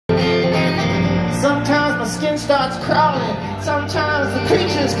skin starts crawling. Sometimes the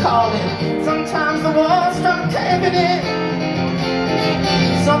creature's calling. Sometimes the walls start caving in.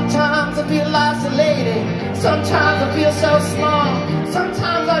 Sometimes I feel isolated. Sometimes I feel so small.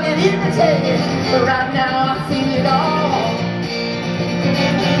 Sometimes I get irritated. But right now I feel it all.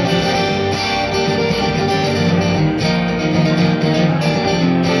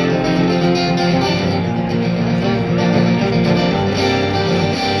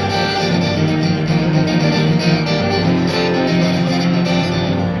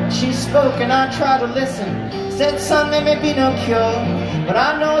 And I try to listen. Said, son, there may be no cure, but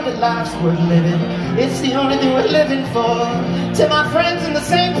I know that life's worth living. It's the only thing we're living for. To my friends in the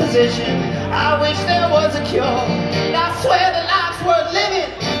same position, I wish there was a cure. And I swear that life's worth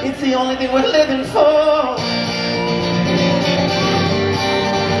living. It's the only thing we're living for.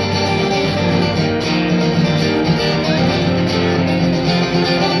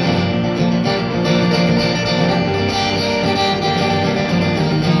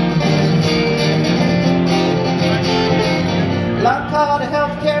 Called a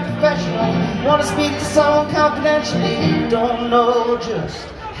healthcare professional. Want to speak to someone confidentially. Don't know just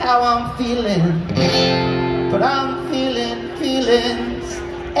how I'm feeling, but I'm feeling feelings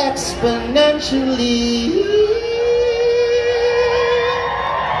exponentially.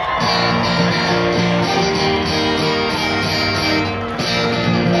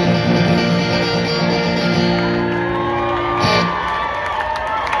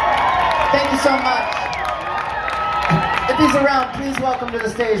 Thank you so much. If he's around, please welcome to the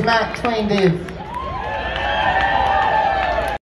stage Matt Twain Dave.